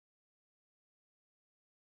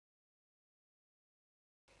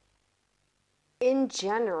In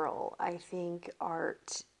general, I think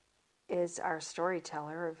art is our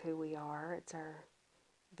storyteller of who we are. It's our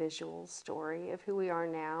visual story of who we are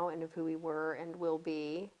now and of who we were and will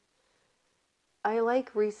be. I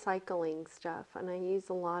like recycling stuff, and I use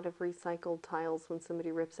a lot of recycled tiles when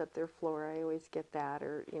somebody rips up their floor. I always get that,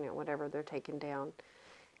 or whatever they're taking down,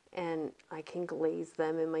 and I can glaze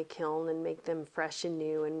them in my kiln and make them fresh and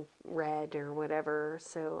new and red or whatever.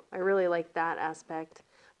 So I really like that aspect.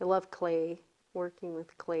 I love clay. Working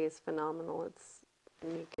with clay is phenomenal.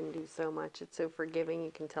 You can do so much. It's so forgiving. You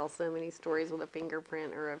can tell so many stories with a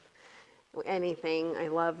fingerprint or of anything. I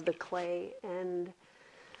love the clay. And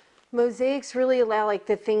mosaics really allow, like,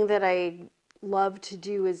 the thing that I love to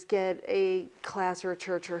do is get a class or a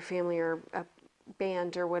church or a family or a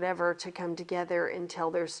band or whatever to come together and tell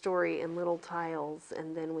their story in little tiles.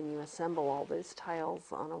 And then when you assemble all those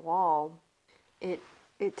tiles on a wall, it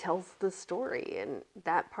it tells the story, and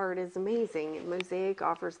that part is amazing. And mosaic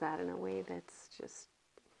offers that in a way that's just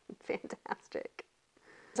fantastic.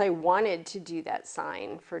 I wanted to do that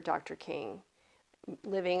sign for Dr. King,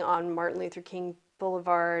 living on Martin Luther King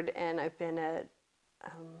Boulevard, and I've been at,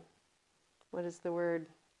 what is the word?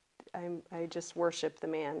 I just worship the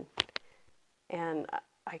man, and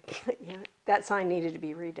I that sign needed to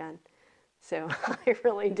be redone. So I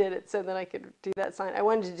really did it so that I could do that sign. I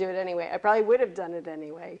wanted to do it anyway. I probably would have done it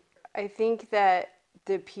anyway. I think that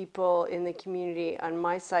the people in the community on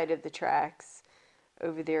my side of the tracks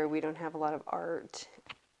over there, we don't have a lot of art.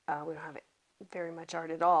 We don't have very much art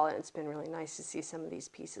at all, and it's been really nice to see some of these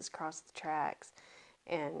pieces cross the tracks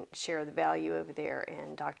and share the value over there.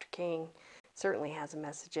 And Dr. King certainly has a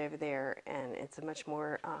message over there, and it's a much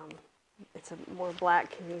more, it's a more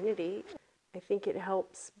black community. I think it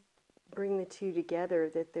helps bring the two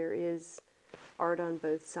together, that there is art on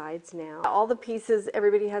both sides now. All the pieces,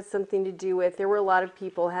 everybody has something to do with. There were a lot of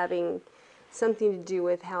people having something to do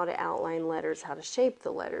with how to outline letters, how to shape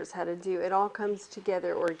the letters, how to do it. All comes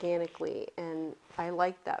together organically, and I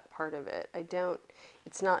like that part of it.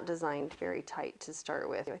 It's not designed very tight to start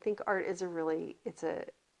with. I think art is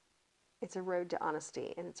it's a road to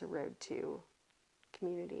honesty, and it's a road to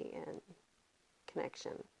community and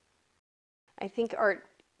connection. I think art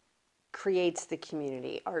creates the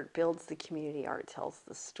community. Art builds the community. Art tells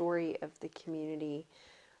the story of the community.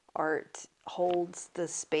 Art holds the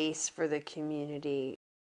space for the community.